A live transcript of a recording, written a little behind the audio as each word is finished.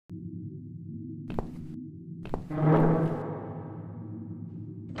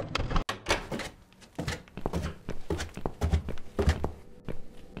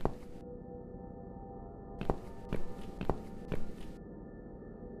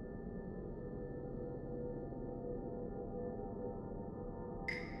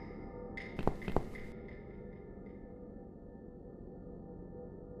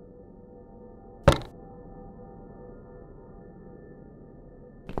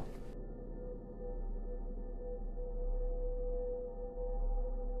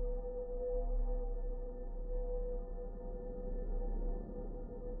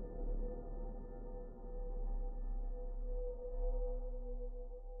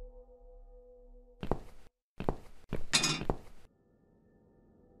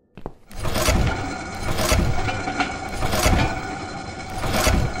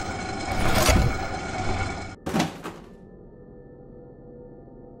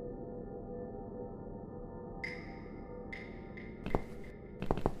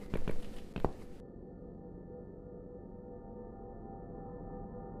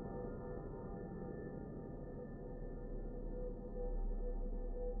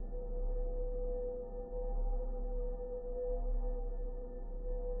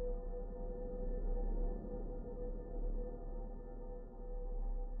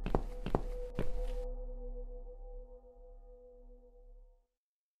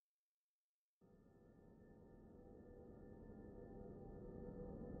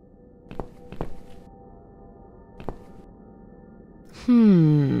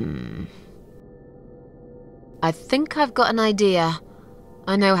I think I've got an idea.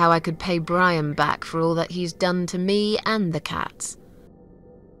 I know how I could pay Brian back for all that he's done to me and the cats.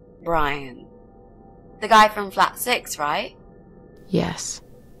 Brian. The guy from Flat 6, right? Yes,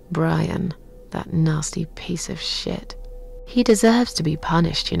 Brian, that nasty piece of shit. He deserves to be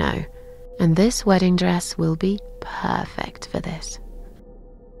punished, you know, and this wedding dress will be perfect for this.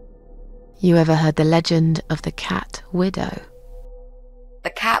 You ever heard the legend of the Cat Widow? The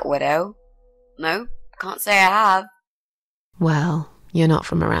Cat Widow? No, can't say I have. Well, you're not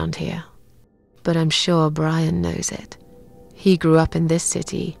from around here, but I'm sure Brian knows it. He grew up in this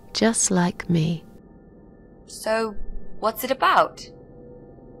city, just like me. So, what's it about?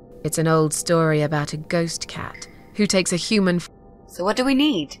 It's an old story about a ghost cat who takes a human... So what do we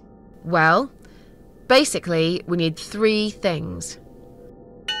need? Well, basically, we need 3 things.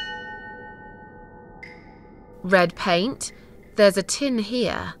 Red paint. There's a tin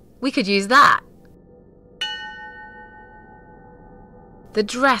here. We could use that. The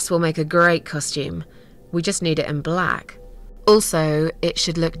dress will make a great costume. We just need it in black. Also, it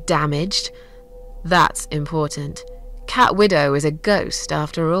should look damaged. That's important. Cat Widow is a ghost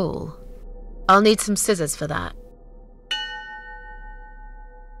after all. I'll need some scissors for that.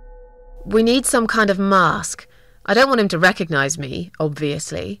 We need some kind of mask. I don't want him to recognize me,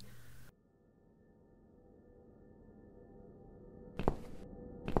 obviously.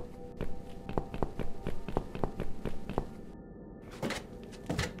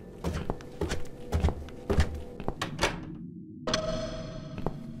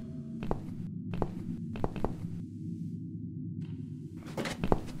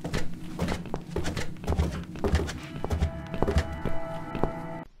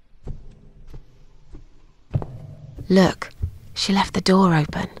 Look, she left the door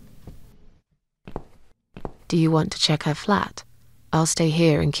open. Do you want to check her flat? I'll stay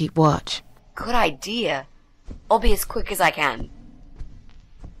here and keep watch. Good idea. I'll be as quick as I can.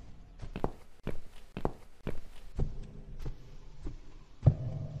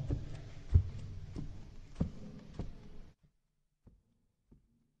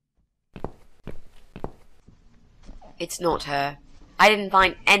 It's not her. I didn't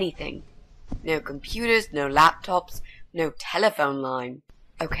find anything. No computers, no laptops, no telephone line.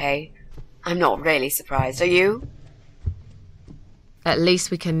 Okay, I'm not really surprised, are you? At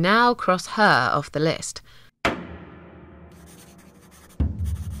least we can now cross her off the list.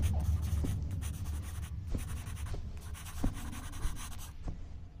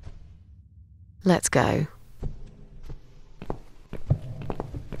 Let's go.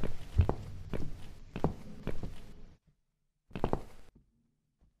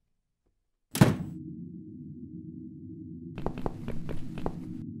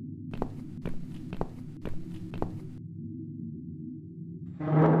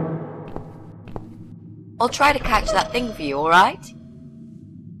 I'll try to catch that thing for you, alright?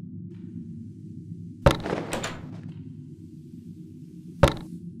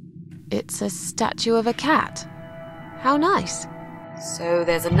 It's a statue of a cat. How nice. So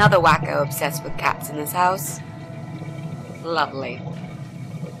there's another wacko obsessed with cats in this house. Lovely.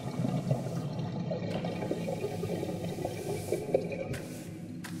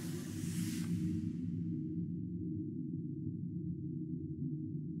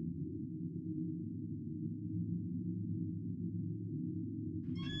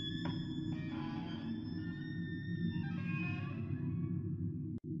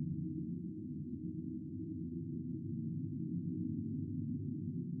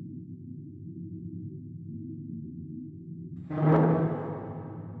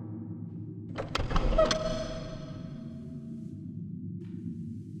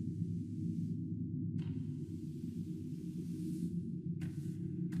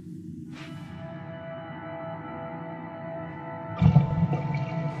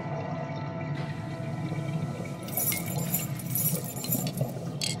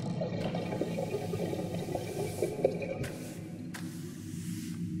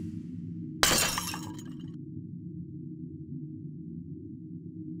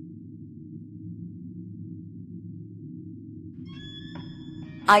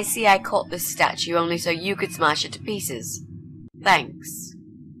 I see I caught this statue only so you could smash it to pieces. Thanks.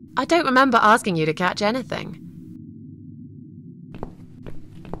 I don't remember asking you to catch anything.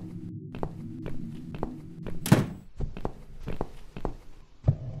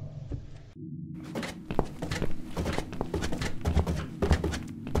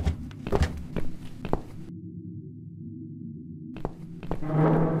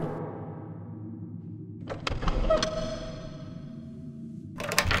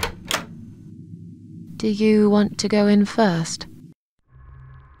 Do you want to go in first?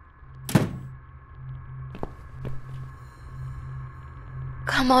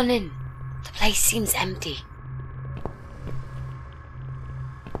 Come on in. The place seems empty.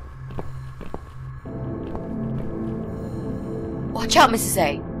 Watch out, Mrs.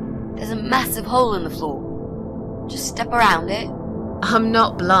 A. There's a massive hole in the floor. Just step around it. I'm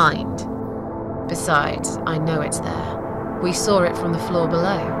not blind. Besides, I know it's there. We saw it from the floor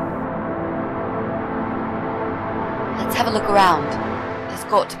below. Let's have a look around. There's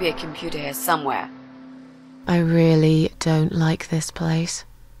got to be a computer here somewhere. I really don't like this place.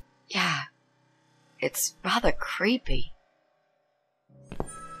 Yeah, it's rather creepy.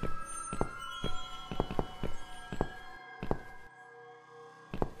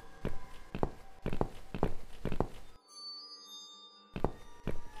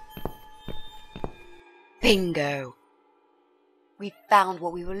 Bingo! We found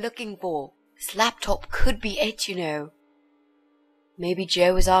what we were looking for. This laptop could be it, you know. Maybe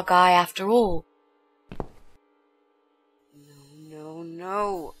Joe is our guy after all.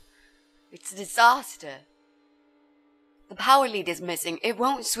 No. It's a disaster. The power lead is missing. It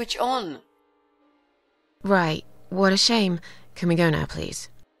won't switch on. Right, what a shame. Can we go now, please?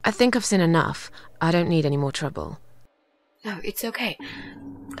 I think I've seen enough. I don't need any more trouble. No, it's okay.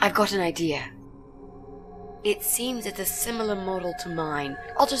 I've got an idea. It seems it's a similar model to mine.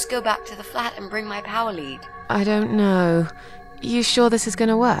 I'll just go back to the flat and bring my power lead. I don't know. You sure this is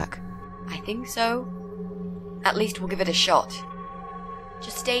gonna work? I think so. At least we'll give it a shot.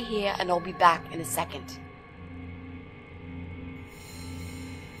 Just stay here and I'll be back in a second.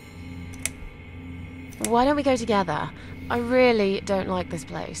 Why don't we go together? I really don't like this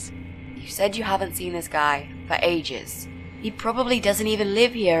place. You said you haven't seen this guy for ages. He probably doesn't even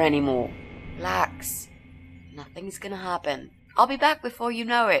live here anymore. Relax. Nothing's gonna happen. I'll be back before you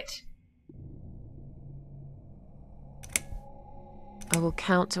know it. I will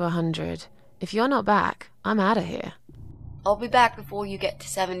count to 100. If you're not back, I'm out of here. I'll be back before you get to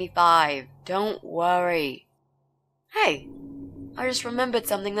 75. Don't worry. Hey, I just remembered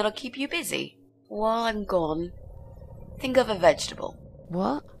something that'll keep you busy. While I'm gone, think of a vegetable.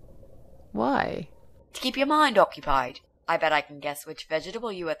 What? Why? To keep your mind occupied. I bet I can guess which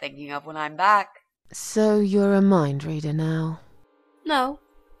vegetable you were thinking of when I'm back. So you're a mind reader now? No,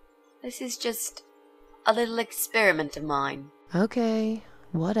 this is just a little experiment of mine. Okay,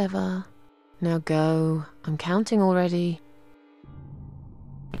 whatever. Now go. I'm counting already.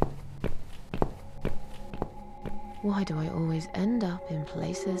 Why do I always end up in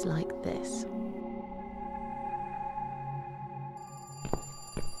places like this?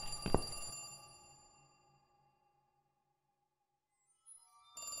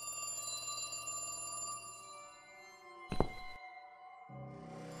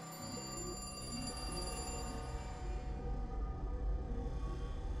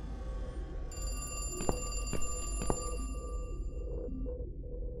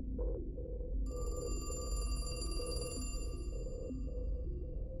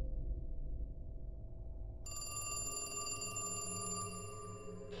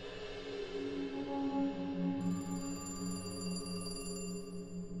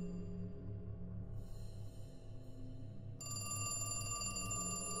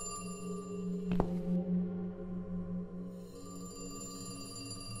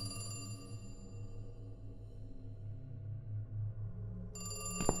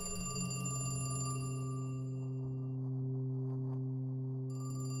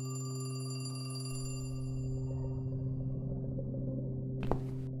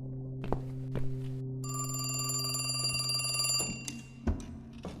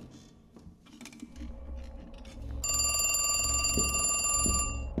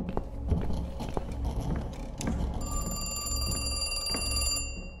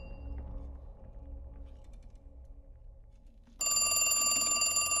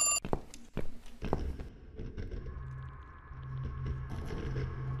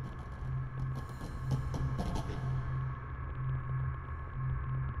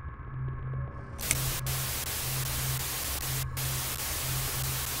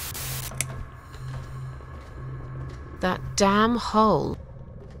 That damn hole.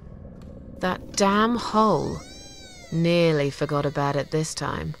 That damn hole. Nearly forgot about it this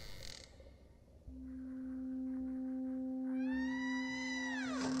time.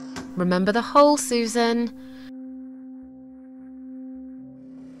 Remember the hole, Susan.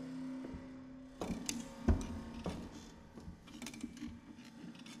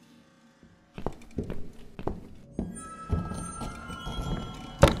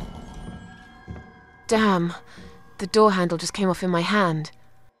 Damn, the door handle just came off in my hand.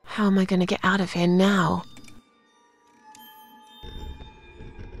 How am I going to get out of here now?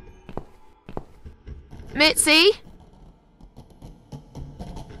 Mitzi?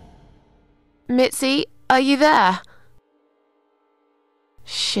 Mitzi, are you there?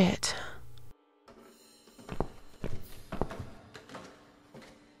 Shit.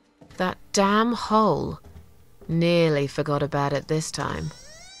 That damn hole. Nearly forgot about it this time.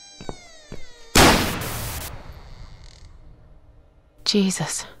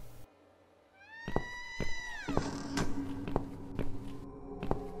 Jesus.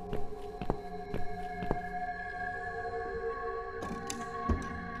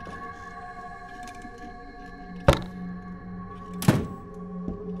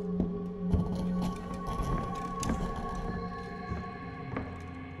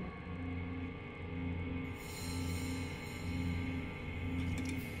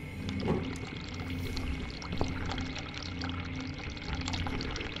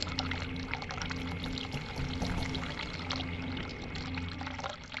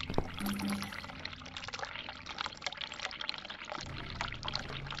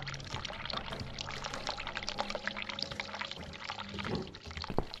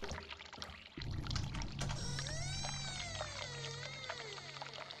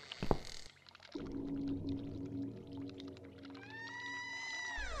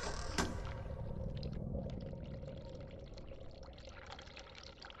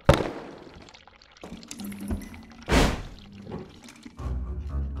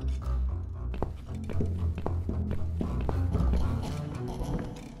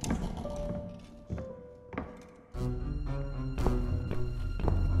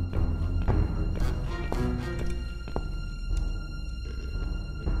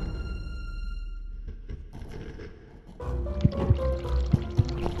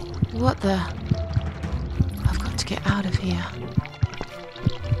 What the? I've got to get out of here.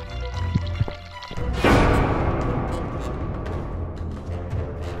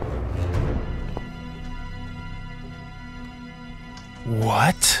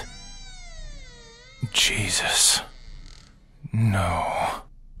 What? Jesus. No.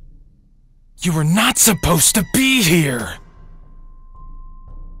 You were not supposed to be here!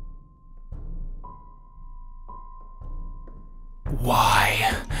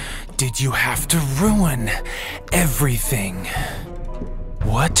 Why did you have to ruin everything?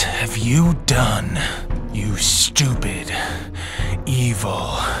 What have you done, you stupid,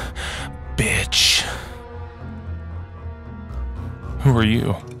 evil bitch? Who are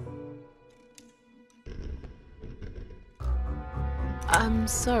you? I'm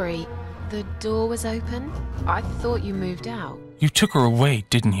sorry, the door was open? I thought you moved out. You took her away,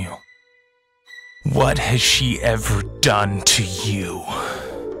 didn't you? What has she ever done to you?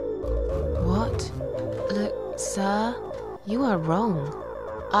 What? Look, sir, you are wrong.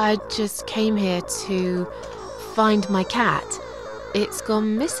 I just came here to find my cat. It's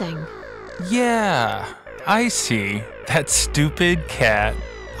gone missing. Yeah, I see. That stupid cat.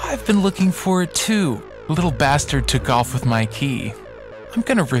 I've been looking for it too. The little bastard took off with my key. I'm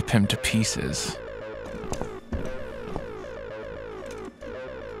gonna rip him to pieces.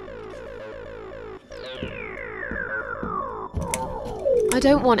 I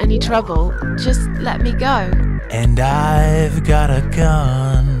don't want any trouble. Just let me go. And I've got a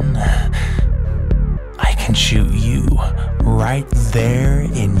gun. I can shoot you right there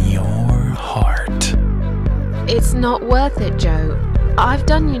in your heart. It's not worth it, Joe. I've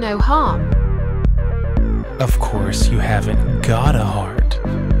done you no harm. Of course you haven't got a heart.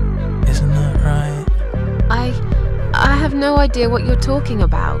 Isn't that right? I have no idea what you're talking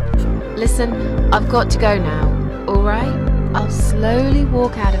about. Listen, I've got to go now, alright? I'll slowly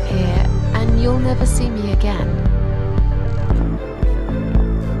walk out of here, and you'll never see me again.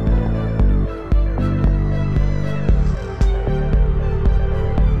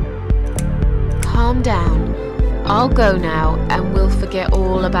 Calm down. I'll go now, and we'll forget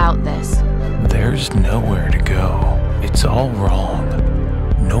all about this. There's nowhere to go. It's all wrong.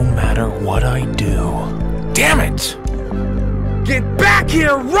 No matter what I do. Damn it! Get back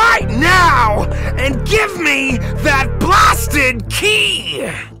here right now and give me that blasted key!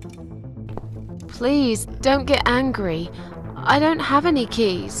 Please, don't get angry. I don't have any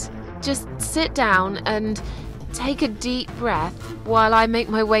keys. Just sit down and take a deep breath while I make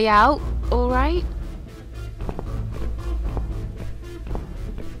my way out, all right?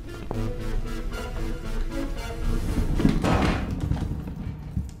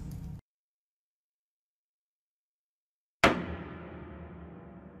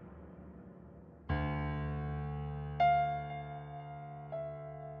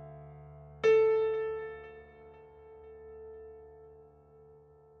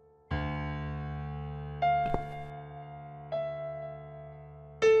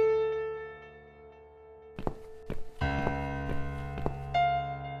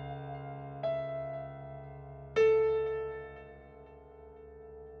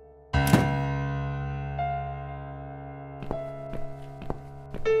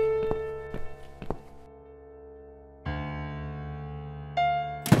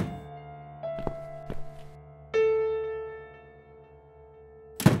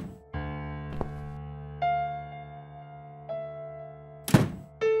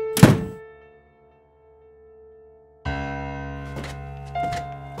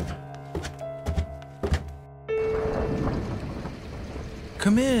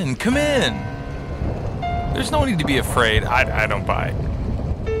 Come in, come in. There's no need to be afraid. I don't bite.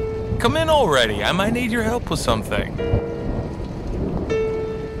 Come in already. I might need your help with something.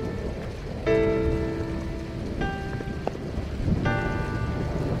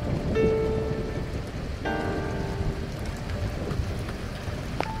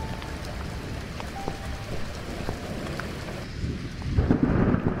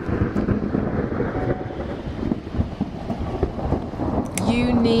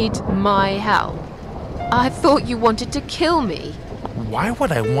 You need my help. I thought you wanted to kill me. Why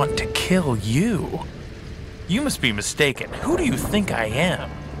would I want to kill you? You must be mistaken. Who do you think I am?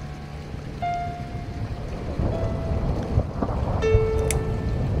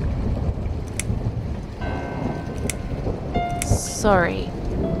 Sorry,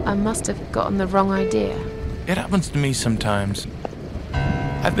 I must have gotten the wrong idea. It happens to me sometimes.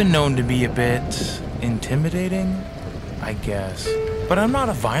 I've been known to be a bit intimidating, I guess. But I'm not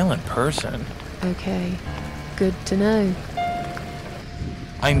a violent person. Okay, good to know.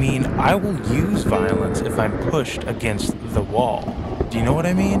 I mean, I will use violence if I'm pushed against the wall. Do you know what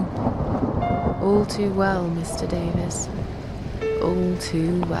I mean? All too well, Mr. Davis. All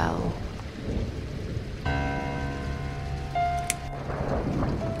too well.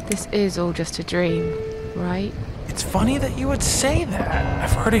 This is all just a dream, right? It's funny that you would say that.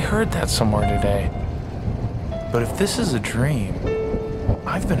 I've already heard that somewhere today. But if this is a dream,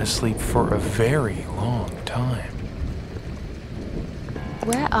 I've been asleep for a very long time.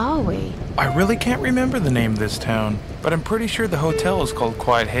 Where are we? I really can't remember the name of this town, but I'm pretty sure the hotel is called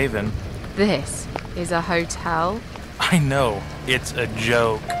Quiet Haven. This is a hotel? I know, it's a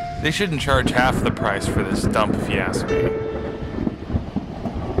joke. They shouldn't charge half the price for this dump if you ask me.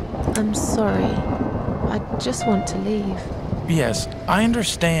 I'm sorry. I just want to leave. Yes, I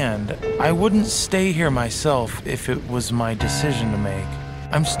understand. I wouldn't stay here myself if it was my decision to make.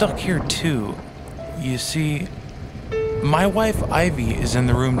 I'm stuck here too. You see, my wife Ivy is in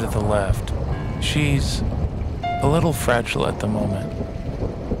the room to the left. She's a little fragile at the moment.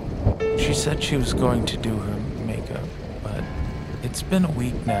 She said she was going to do her makeup, but it's been a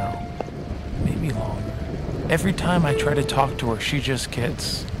week now, maybe longer. Every time I try to talk to her, she just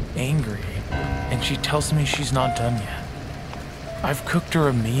gets angry, and she tells me she's not done yet. I've cooked her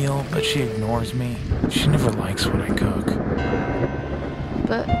a meal, but she ignores me. She never likes what I cook.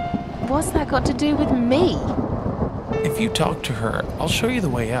 But what's that got to do with me? If you talk to her, I'll show you the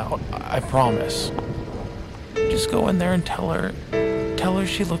way out. I promise. Just go in there and tell her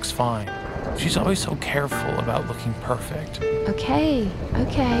she looks fine. She's always so careful about looking perfect. Okay.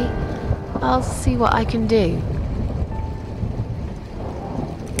 I'll see what I can do.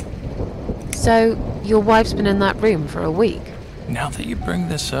 So, your wife's been in that room for a week? Now that you bring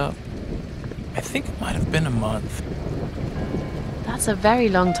this up, I think it might have been a month. That's a very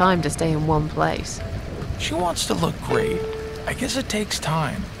long time to stay in one place. She wants to look great. I guess it takes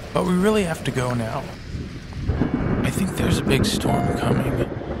time, but we really have to go now. I think there's a big storm coming.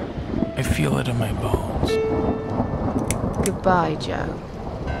 I feel it in my bones. Goodbye, Joe.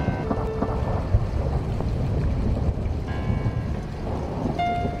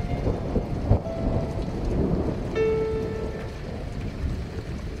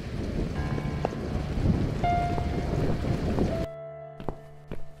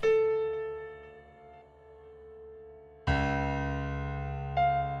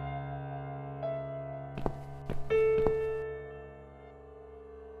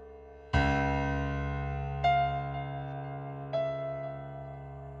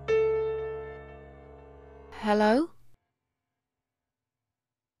 Hello?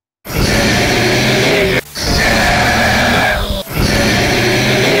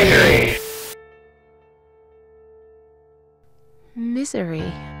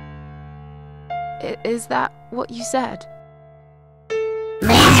 Misery. Is that what you said?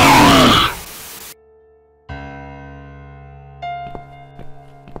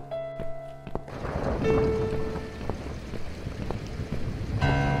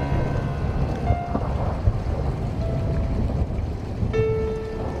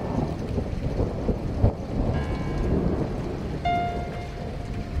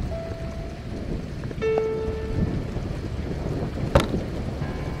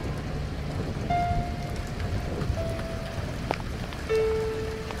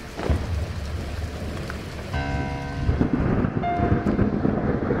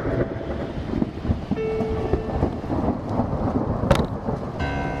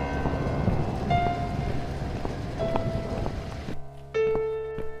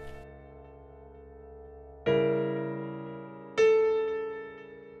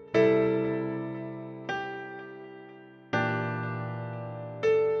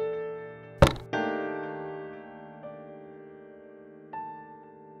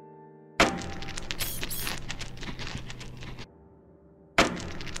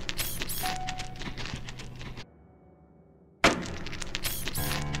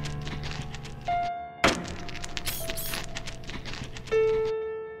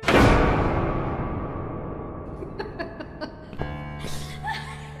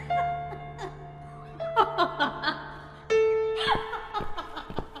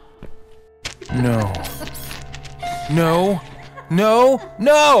 No. No. No.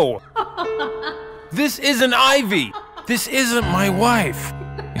 No! This isn't Ivy! This isn't my wife!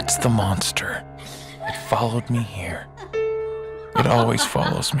 It's the monster. It followed me here. It always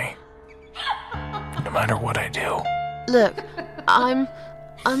follows me. No matter what I do. Look, I'm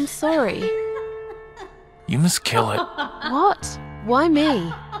sorry. You must kill it. What? Why me?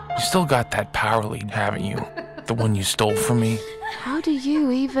 You still got that power lead, haven't you? The one you stole from me? How do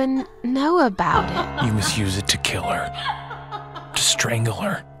you even know about it? You must use it to kill her. To strangle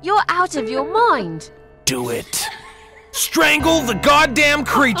her. You're out of your mind. Do it. Strangle the goddamn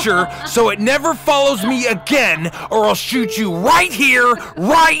creature so it never follows me again, or I'll shoot you right here,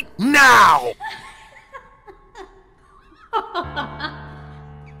 right now!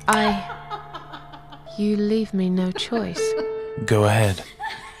 You leave me no choice. Go ahead.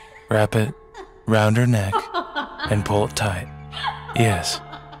 Wrap it round her neck and pull it tight. Yes.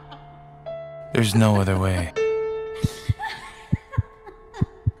 There's no other way.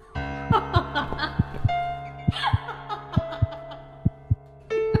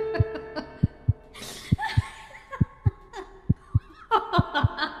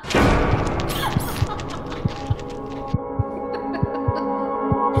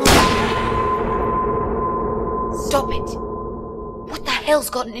 Stop it! What the hell's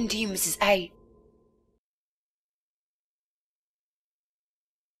gotten into you, Mrs. A?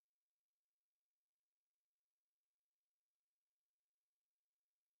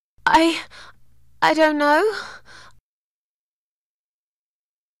 I don't know.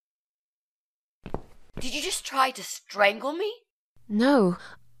 Did you just try to strangle me? No.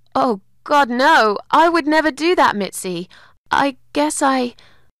 Oh, God, no. I would never do that, Mitzi. I guess I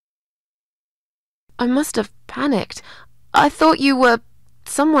must have panicked. I thought you were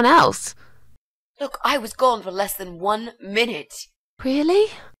someone else. Look, I was gone for less than 1 minute. Really?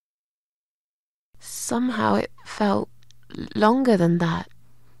 Somehow it felt longer than that.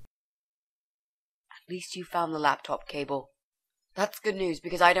 At least you found the laptop cable. That's good news,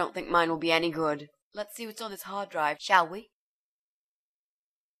 because I don't think mine will be any good. Let's see what's on this hard drive, shall we?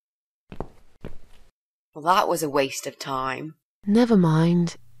 Well, that was a waste of time. Never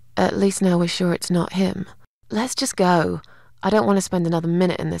mind. At least now we're sure it's not him. Let's just go. I don't want to spend another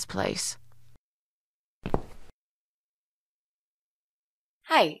minute in this place.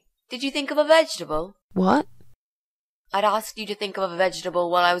 Hey, did you think of a vegetable? What? I'd asked you to think of a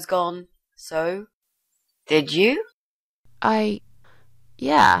vegetable while I was gone. So, did you?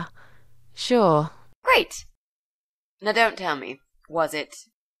 Yeah, sure. Great. Now don't tell me, was it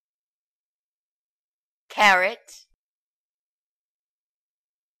carrot?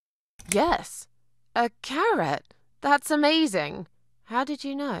 Yes. A carrot. That's amazing. How did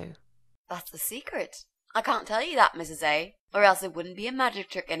you know? That's the secret. I can't tell you that, Mrs. A, or else it wouldn't be a magic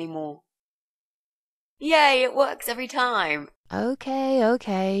trick anymore. Yay, it works every time.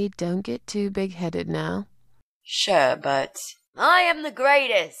 Okay, don't get too big-headed now. Sure, but I am the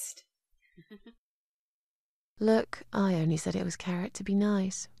greatest. Look, I only said it was carrot to be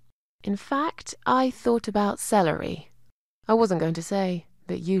nice. In fact, I thought about celery. I wasn't going to say,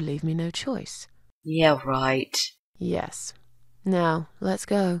 but you leave me no choice. Yeah, right. Yes. Now, let's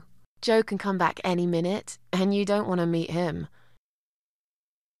go. Joe can come back any minute, and you don't want to meet him.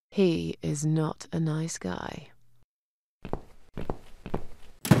 He is not a nice guy.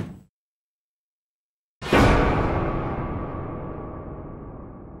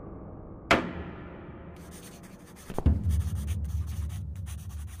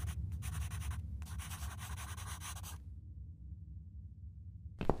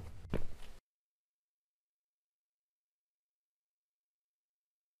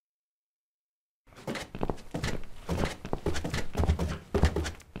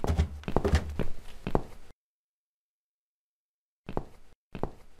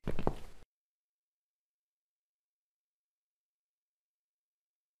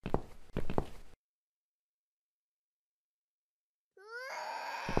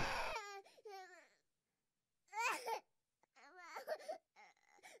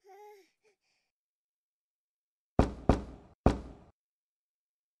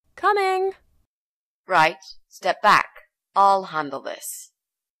 Coming! Right, step back. I'll handle this.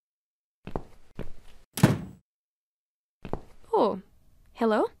 Oh,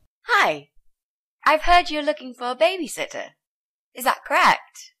 hello? Hi. I've heard you're looking for a babysitter. Is that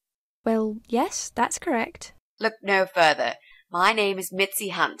correct? Well, yes, that's correct. Look no further. My name is Mitzi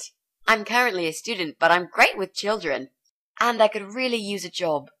Hunt. I'm currently a student, but I'm great with children. And I could really use a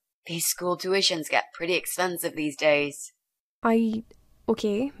job. These school tuitions get pretty expensive these days.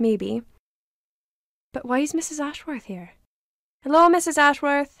 Okay, maybe. But why is Mrs. Ashworth here? Hello, Mrs.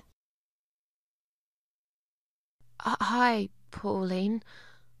 Ashworth? Hi, Pauline.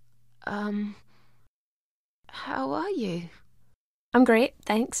 How are you? I'm great,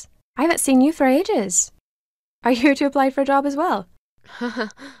 thanks. I haven't seen you for ages. Are you here to apply for a job as well?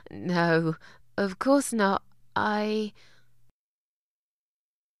 No, of course not.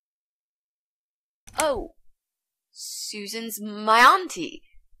 Oh, Susan's my auntie.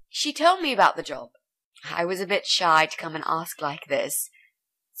 She told me about the job. I was a bit shy to come and ask like this,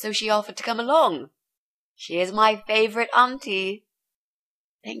 so she offered to come along. She is my favorite auntie.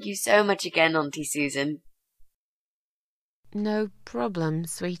 Thank you so much again, Auntie Susan. No problem,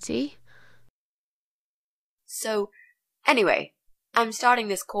 sweetie. So, anyway, I'm starting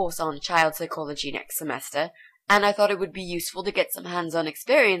this course on child psychology next semester, and I thought it would be useful to get some hands-on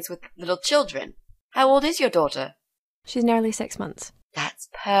experience with little children. How old is your daughter? She's nearly 6 months. That's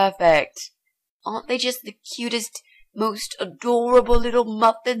perfect. Aren't they just the cutest, most adorable little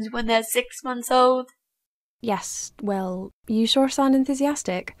muffins when they're 6 months old? Yes, well, you sure sound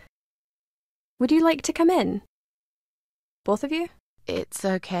enthusiastic. Would you like to come in? Both of you? It's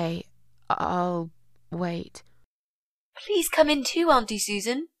okay. I'll wait. Please come in too, Auntie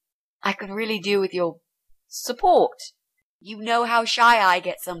Susan. I could really do with your support. You know how shy I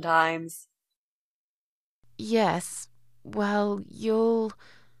get sometimes. Yes, well, you'll...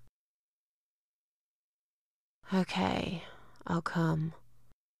 Okay, I'll come.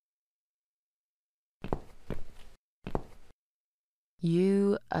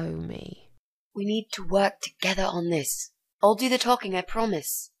 You owe me. We need to work together on this. I'll do the talking, I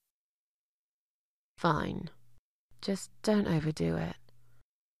promise. Fine. Just don't overdo it.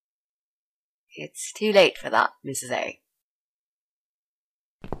 It's too late for that, Mrs. A.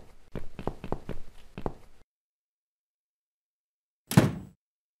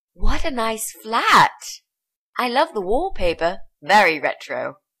 What a nice flat! I love the wallpaper. Very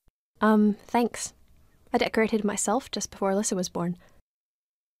retro. Thanks. I decorated it myself just before Alyssa was born.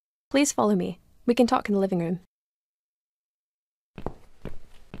 Please follow me. We can talk in the living room.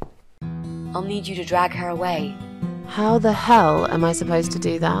 I'll need you to drag her away. How the hell am I supposed to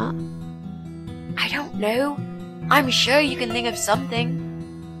do that? I don't know. I'm sure you can think of something.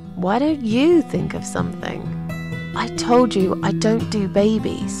 Why don't you think of something? I told you I don't do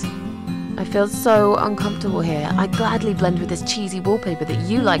babies. I feel so uncomfortable here. I gladly blend with this cheesy wallpaper that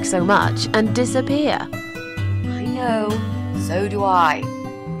you like so much and disappear. I know. So do I.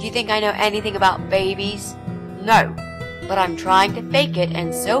 Do you think I know anything about babies? No. But I'm trying to fake it,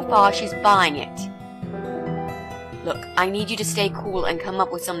 and so far she's buying it. Look, I need you to stay cool and come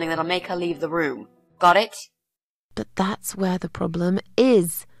up with something that'll make her leave the room. Got it? But that's where the problem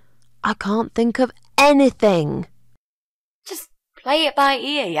is. I can't think of anything. Just play it by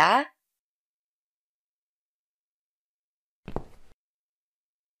ear, yeah?